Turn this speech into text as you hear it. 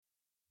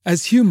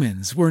As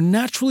humans, we're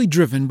naturally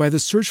driven by the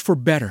search for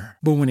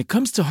better. But when it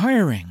comes to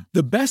hiring,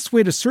 the best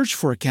way to search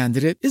for a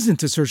candidate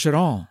isn't to search at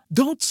all.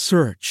 Don't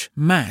search,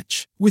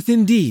 match with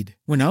Indeed.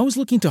 When I was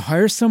looking to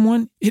hire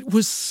someone, it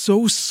was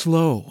so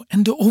slow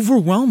and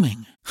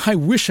overwhelming. I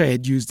wish I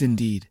had used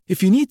Indeed.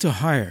 If you need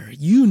to hire,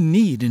 you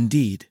need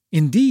Indeed.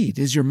 Indeed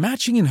is your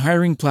matching and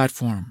hiring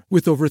platform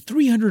with over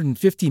 350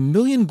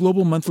 million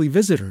global monthly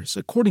visitors,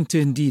 according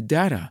to Indeed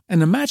data,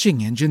 and a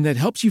matching engine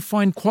that helps you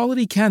find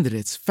quality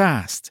candidates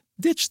fast.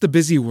 Ditch the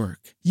busy work.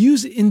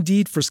 Use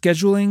Indeed for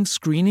scheduling,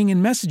 screening,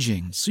 and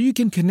messaging so you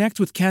can connect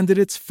with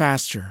candidates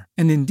faster.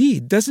 And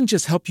Indeed doesn't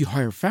just help you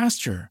hire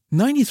faster.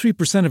 93%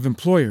 of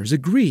employers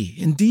agree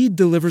Indeed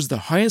delivers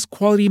the highest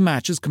quality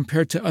matches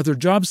compared to other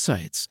job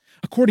sites,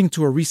 according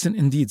to a recent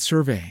Indeed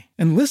survey.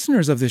 And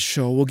listeners of this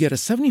show will get a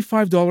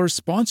 $75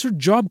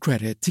 sponsored job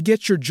credit to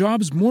get your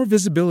jobs more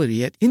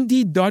visibility at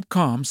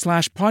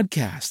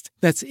Indeed.com/podcast.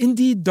 That's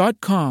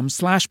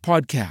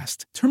Indeed.com/podcast.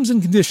 Terms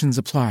and conditions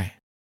apply.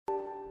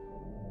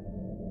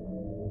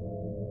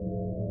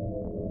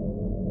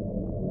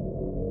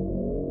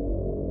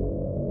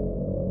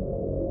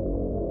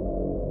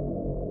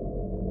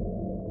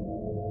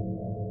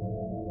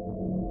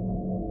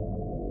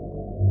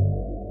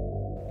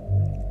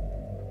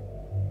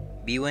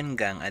 B1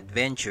 Gang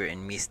Adventure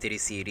and Mystery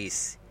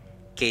Series,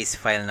 Case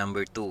File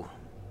Number 2,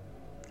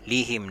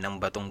 Lihim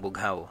ng Batong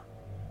Bughaw,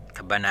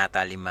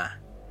 Kabanata 5,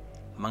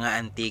 Mga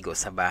Antigo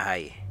sa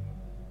Bahay.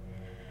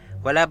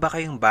 Wala ba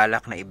kayong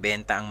balak na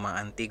ibenta ang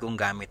mga antigong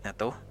gamit na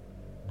to?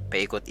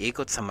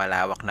 Paikot-ikot sa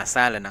malawak na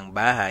sala ng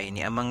bahay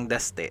ni Amang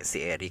Daste si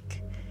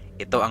Eric.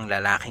 Ito ang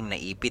lalaking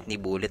naipit ni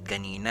Bullet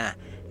kanina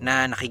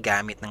na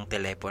nakigamit ng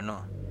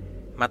telepono.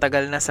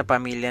 Matagal na sa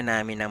pamilya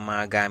namin ang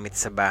mga gamit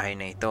sa bahay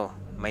na ito.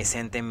 May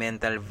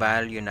sentimental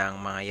value na ang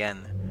mga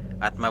yan.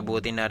 At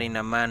mabuti na rin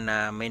naman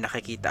na may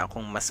nakikita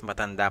akong mas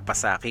matanda pa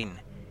sa akin.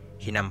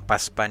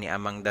 Hinampas pa ni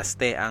Amang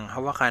Daste ang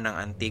hawakan ng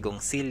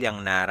antigong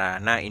silyang nara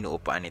na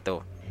inuupuan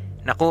nito.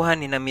 Nakuha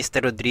ni na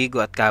Mr.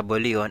 Rodrigo at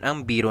Cabo Leon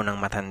ang biro ng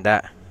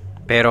matanda.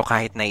 Pero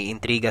kahit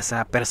naiintriga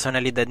sa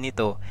personalidad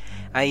nito,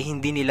 ay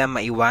hindi nila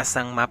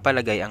maiwasang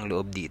mapalagay ang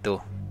loob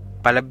dito.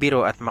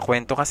 Palabiro at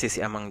makwento kasi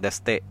si Amang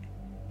Daste.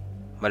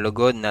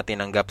 Malugod na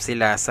tinanggap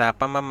sila sa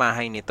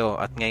pamamahay nito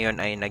at ngayon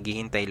ay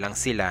naghihintay lang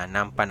sila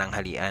ng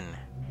pananghalian.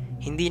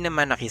 Hindi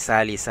naman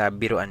nakisali sa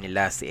biruan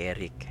nila si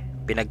Eric.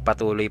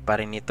 Pinagpatuloy pa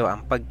rin nito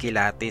ang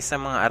pagkilati sa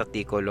mga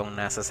artikulong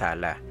nasa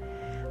sala.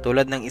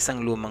 Tulad ng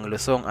isang lumang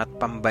lusong at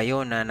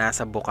pambayo na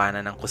nasa bukana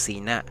ng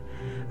kusina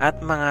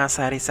at mga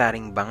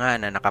sari-saring banga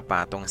na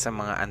nakapatong sa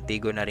mga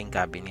antigo na ring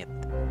cabinet.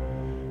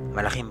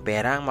 Malaking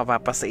pera ang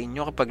mapapasa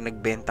inyo kapag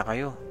nagbenta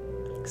kayo.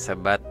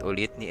 Sabat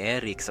ulit ni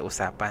Eric sa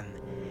usapan.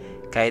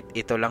 Kahit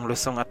ito lang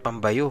lusong at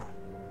pambayo.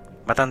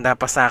 Matanda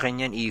pa sa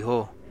akin yan,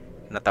 iho.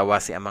 Natawa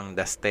si Amang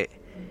Daste.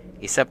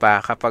 Isa pa,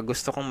 kapag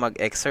gusto kong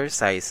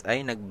mag-exercise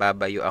ay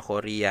nagbabayo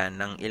ako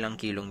riyan ng ilang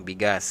kilong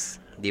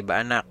bigas. Di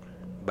ba anak?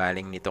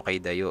 Baling nito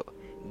kay Dayo.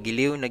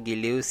 Giliw na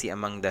giliw si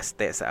Amang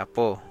Daste sa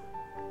apo.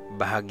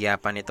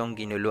 Bahagya pa nitong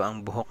ginulo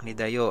ang buhok ni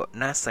Dayo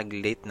na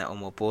saglit na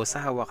umupo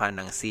sa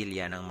hawakan ng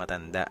silya ng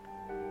matanda.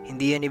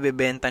 Hindi yan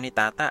ibebenta ni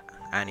tata,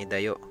 ani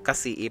Dayo,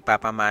 kasi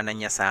ipapamana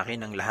niya sa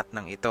akin ang lahat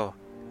ng ito.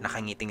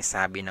 Nakangiting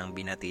sabi ng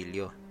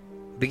binatilyo.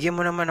 Bigyan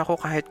mo naman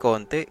ako kahit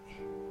konti,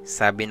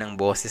 sabi ng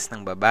boses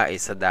ng babae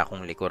sa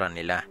dakong likuran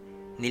nila.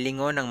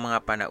 Nilingon ng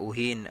mga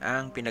panauhin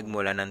ang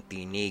pinagmula ng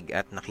tinig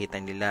at nakita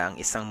nila ang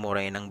isang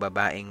morenang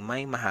babaeng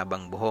may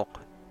mahabang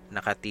buhok.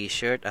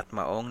 Naka-t-shirt at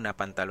maong na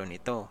pantalon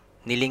ito.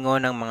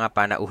 Nilingon ng mga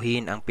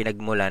panauhin ang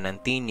pinagmula ng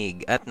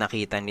tinig at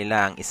nakita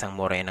nila ang isang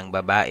morenang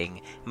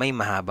babaeng may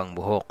mahabang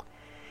buhok.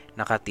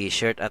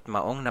 Naka-t-shirt at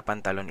maong na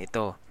pantalon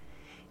ito.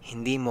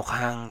 Hindi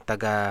mukhang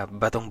taga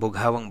Batong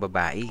Bughaw ang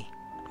babae.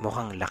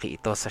 Mukhang laki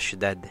ito sa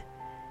syudad.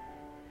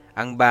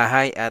 Ang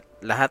bahay at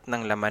lahat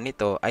ng laman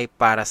nito ay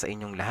para sa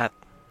inyong lahat,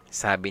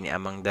 sabi ni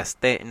Amang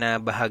Daste na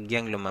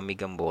bahagyang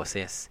lumamig ang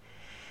boses.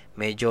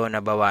 Medyo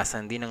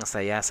nabawasan din ang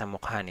saya sa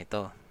mukha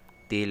nito.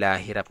 Tila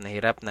hirap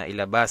na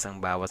ilabas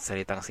ang bawat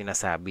salitang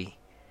sinasabi.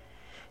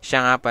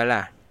 Siya nga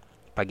pala,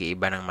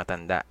 pag-iiba ng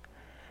matanda.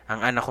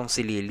 Ang anak kong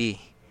si Lily.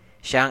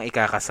 Siya ang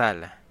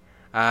ikakasal.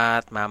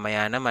 At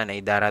mamaya naman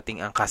ay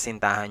darating ang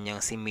kasintahan niyang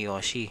si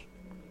Miyoshi.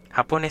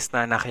 Hapones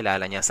na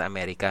nakilala niya sa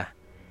Amerika.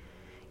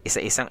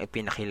 Isa-isang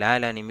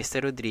ipinakilala ni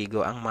Mr.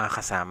 Rodrigo ang mga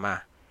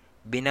kasama.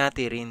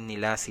 Binati rin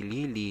nila si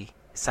Lily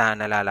sa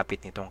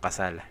nalalapit nitong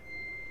kasal.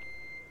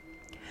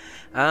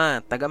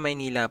 Taga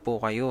Maynila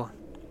po kayo.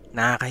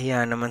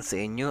 Nakakahiya naman sa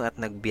inyo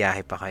at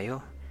nagbiyahe pa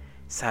kayo.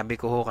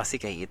 Sabi ko ho kasi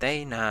kay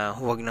Itay na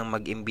huwag nang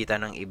mag-imbita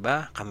ng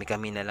iba,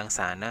 kami-kami na lang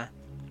sana.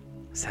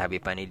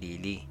 Sabi pa ni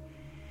Lily.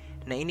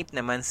 Nainip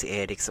naman si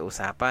Eric sa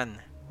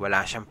usapan.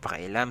 Wala siyang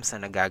pakialam sa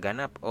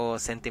nagaganap o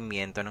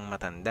sentimiento ng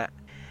matanda.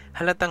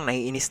 Halatang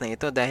naiinis na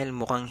ito dahil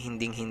mukhang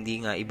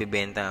hinding-hindi nga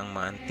ibebenta ang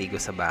mga antigo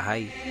sa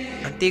bahay.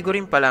 Antigo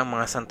rin pala ang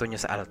mga santo niyo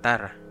sa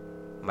altar.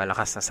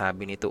 Malakas na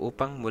sabi nito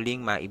upang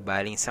muling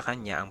maibaling sa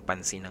kanya ang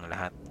pansin ng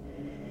lahat.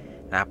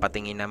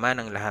 Napatingin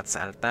naman ang lahat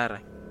sa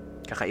altar.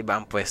 Kakaiba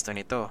ang pwesto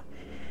nito.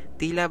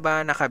 Tila ba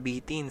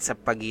nakabitin sa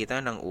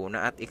pagitan ng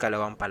una at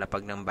ikalawang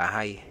palapag ng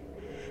bahay.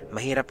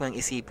 Mahirap ngang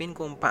isipin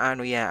kung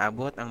paano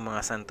iaabot ang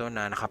mga santo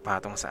na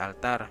nakapatong sa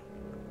altar.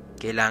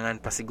 Kailangan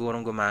pa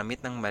sigurong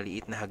gumamit ng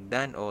maliit na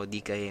hagdan o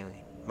di kaya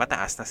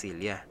mataas na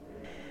silya.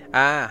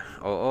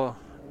 Oo.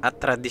 At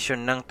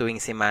tradisyon ng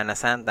tuwing Semana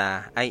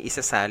Santa ay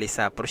isasali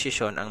sa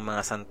prosesyon ang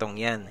mga santong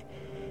yan.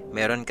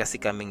 Meron kasi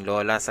kaming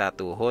lola sa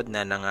tuhod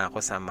na nangako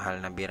sa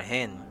mahal na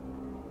birhen.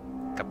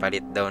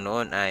 Kapalit daw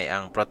noon ay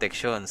ang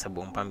proteksyon sa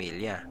buong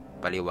pamilya,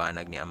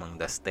 paliwanag ni Amang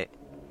Daste.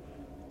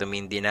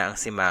 Tumindi na ang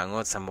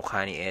simangot sa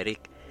mukha ni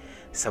Eric.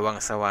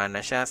 Sawang-sawa na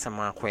siya sa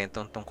mga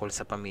kwentong tungkol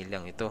sa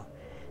pamilyang ito.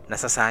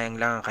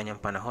 Nasasayang lang ang kanyang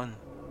panahon.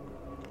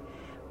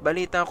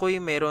 Balita ko'y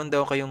meron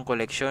daw kayong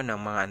koleksyon ng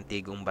mga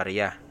antigong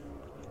barya.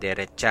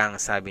 Diretsang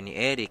sabi ni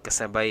Eric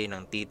kasabay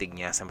ng titig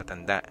niya sa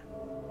matanda.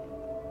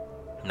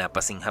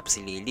 Napasinghap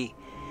si Lily.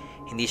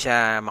 Hindi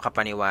siya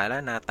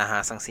makapaniwala na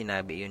tahasang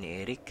sinabi iyon ni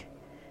Eric.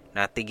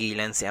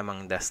 Natigilan si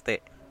Amang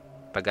Daste.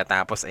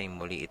 Pagkatapos ay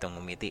muli itong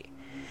umiti.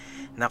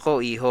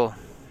 Nako iho,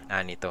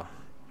 anito.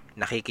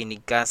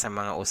 Nakikinig ka sa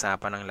mga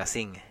usapan ng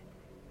lasing.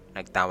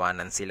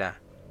 Nagtawanan sila.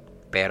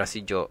 Pero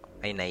si Joe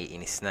ay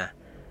naiinis na.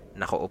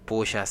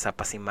 Nakaupo siya sa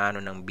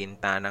pasimano ng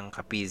bintanang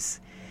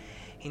kapiz.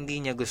 Hindi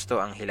niya gusto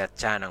ang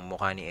hilatsa ng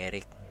mukha ni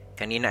Eric.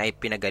 Kanina ay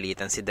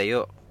pinagalitan si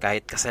Dayo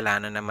kahit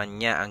kasalanan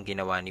naman niya ang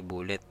ginawa ni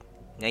Bullet.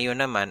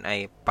 Ngayon naman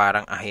ay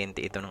parang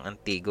ahente ito ng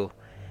Antigo.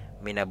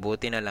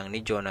 Minabuti na lang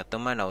ni Joe na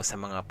tumanaw sa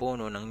mga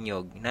puno ng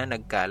nyog na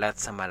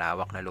nagkalat sa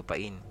malawak na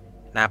lupain.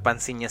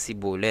 Napansin niya si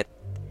Bullet.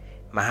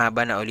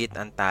 Mahaba na ulit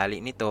ang tali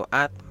nito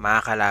at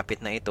makakalapit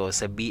na ito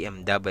sa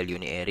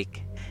BMW ni Eric.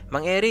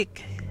 Mang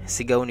Eric!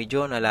 Sigaw ni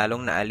Joe na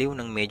lalong naaliw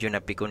nang medyo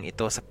napikon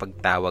ito sa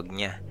pagtawag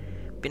niya.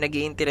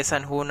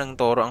 Pinag-iinteresan ho ng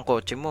toro ang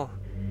kotse mo.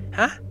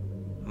 Ha?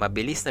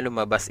 Mabilis na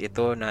lumabas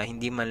ito na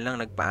hindi man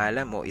lang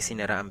nagpaalam o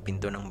isinara ang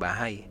pinto ng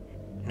bahay.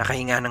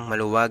 Nakahinga ng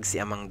maluwag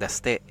si Amang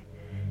Daste.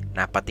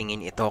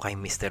 Napatingin ito kay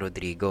Mr.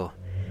 Rodrigo.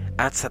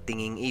 At sa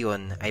tinging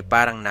iyon ay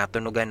parang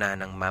natunugan na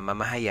ng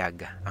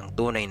mamamahayag ang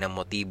tunay na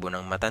motibo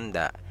ng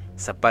matanda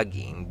sa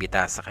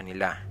pag-iimbita sa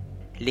kanila.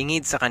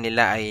 Lingid sa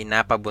kanila ay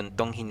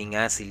napabuntong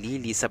hininga si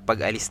Lily sa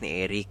pag-alis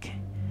ni Eric.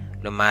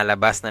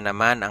 Lumalabas na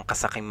naman ang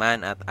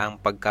kasakiman at ang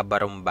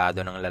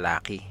pagkabarumbado ng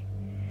lalaki.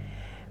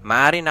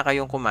 Maari na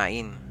kayong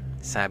kumain,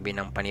 sabi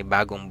ng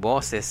panibagong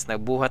boses na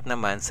buhat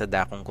naman sa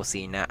dakong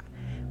kusina.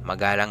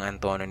 Magalang ang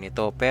tono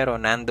nito pero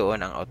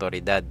nandoon ang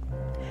otoridad.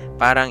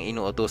 Parang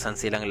inuutusan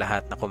silang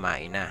lahat na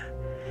kumain na.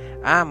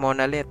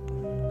 Monalet,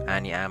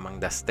 ani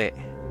Amang Daste.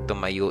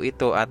 Tumayo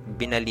ito at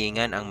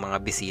binalingan ang mga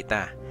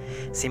bisita.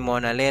 Si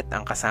Monalet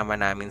ang kasama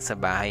namin sa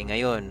bahay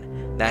ngayon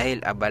dahil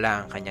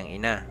abala ang kanyang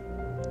ina.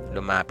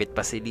 Lumapit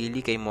pa si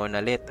Lily kay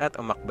Monalet at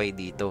umakbay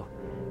dito.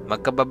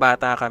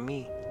 Magkababata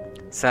kami.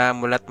 Sa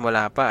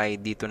mulat-mula pa ay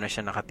dito na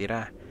siya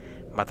nakatira.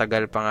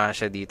 Matagal pa nga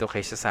siya dito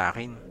kaysa sa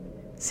akin.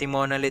 Si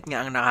Monalet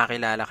nga ang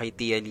nakakilala kay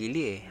Tia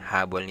Lily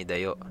habol ni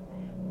Dayo.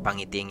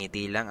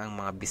 Pangiti-ngiti lang ang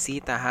mga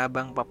bisita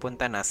habang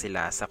papunta na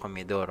sila sa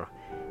komedor.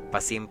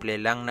 Pasimple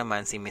lang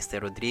naman si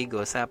Mr.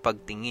 Rodrigo sa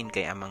pagtingin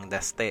kay Amang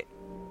Daste.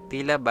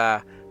 Tila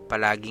ba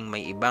palaging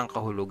may ibang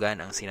kahulugan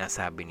ang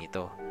sinasabi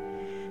nito.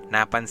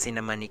 Napansin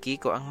naman ni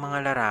Kiko ang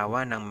mga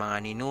larawan ng mga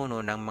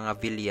ninuno ng mga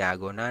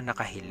Vilyago na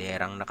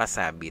nakahilerang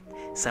nakasabit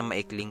sa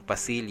maikling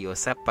pasilyo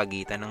sa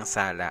pagitan ng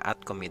sala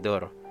at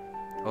komedor.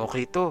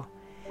 Okay to,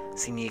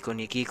 siniko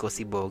ni Kiko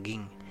si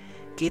Boging.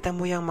 Kita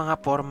mo yung mga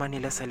forma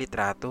nila sa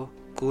litrato.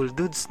 Cool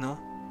dudes,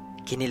 no?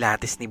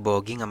 Kinilatis ni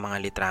Boging ang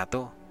mga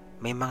litrato.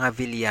 May mga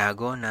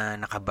Vilyago na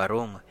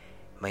nakabarong,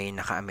 may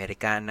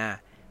naka-Amerikana,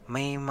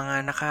 may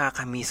mga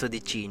naka-kamiso de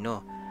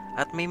chino,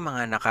 at may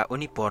mga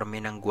naka-uniforme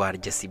ng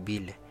Guardia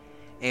Sibil.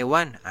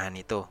 Ewan,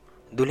 anito.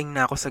 Duling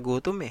na ako sa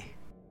gutom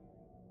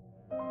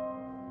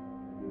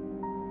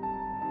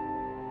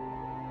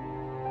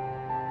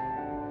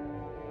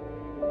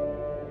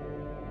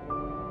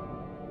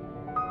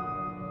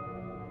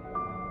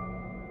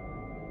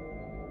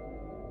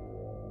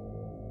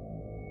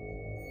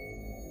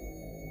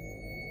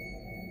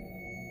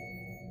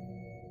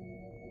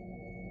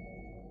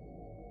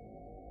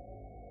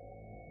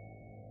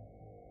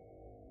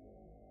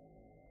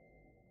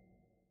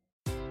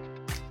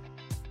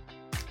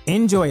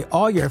Enjoy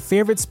all your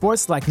favorite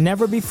sports like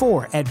never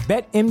before at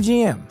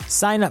BetMGM.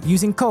 Sign up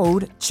using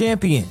code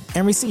CHAMPION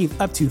and receive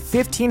up to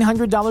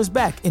 $1,500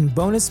 back in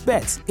bonus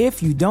bets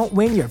if you don't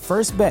win your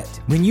first bet.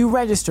 When you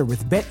register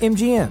with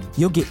BetMGM,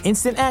 you'll get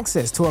instant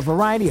access to a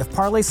variety of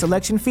parlay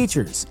selection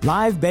features,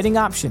 live betting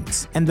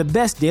options, and the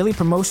best daily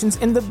promotions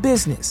in the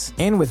business.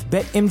 And with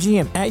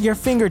BetMGM at your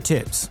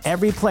fingertips,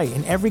 every play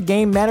and every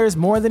game matters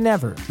more than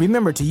ever.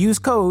 Remember to use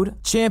code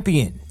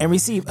CHAMPION and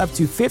receive up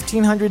to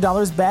 $1,500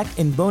 back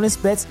in bonus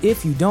bets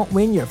if you don't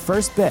win your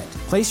first bet.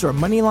 Place your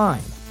money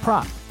line,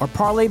 prop, or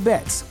parlay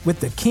bets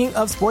with the king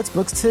of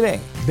sportsbooks today.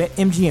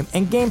 BetMGM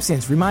and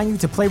GameSense remind you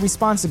to play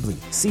responsibly.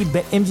 See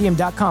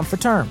BetMGM.com for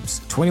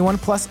terms. 21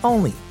 plus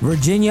only.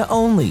 Virginia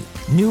only.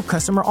 New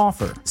customer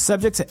offer.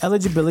 Subject to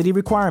eligibility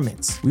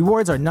requirements.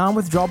 Rewards are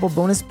non-withdrawable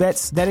bonus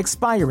bets that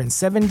expire in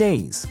 7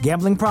 days.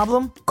 Gambling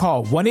problem?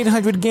 Call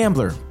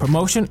 1-800-GAMBLER.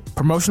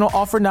 Promotional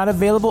offer not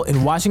available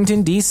in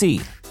Washington,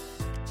 D.C.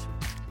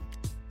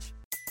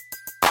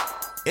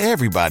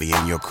 Everybody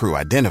in your crew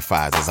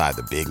identifies as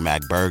either Big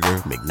Mac Burger,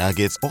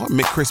 McNuggets, or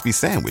McCrispy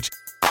Sandwich.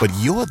 But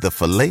you're the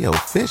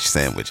Filet-O-Fish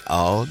Sandwich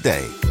all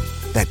day.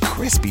 That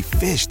crispy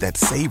fish, that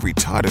savory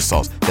tartar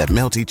sauce, that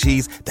melty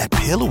cheese, that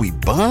pillowy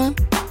bun.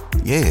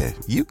 Yeah,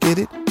 you get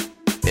it.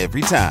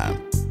 Every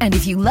time. And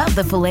if you love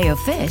the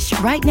Filet-O-Fish,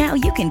 right now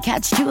you can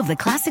catch 2 of the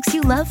classics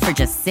you love for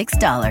just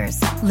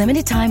 $6.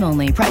 Limited time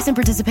only. Price and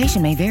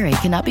participation may vary.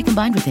 Cannot be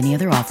combined with any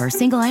other offer.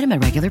 Single item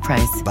at regular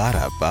price.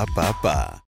 Ba-da-ba-ba-ba.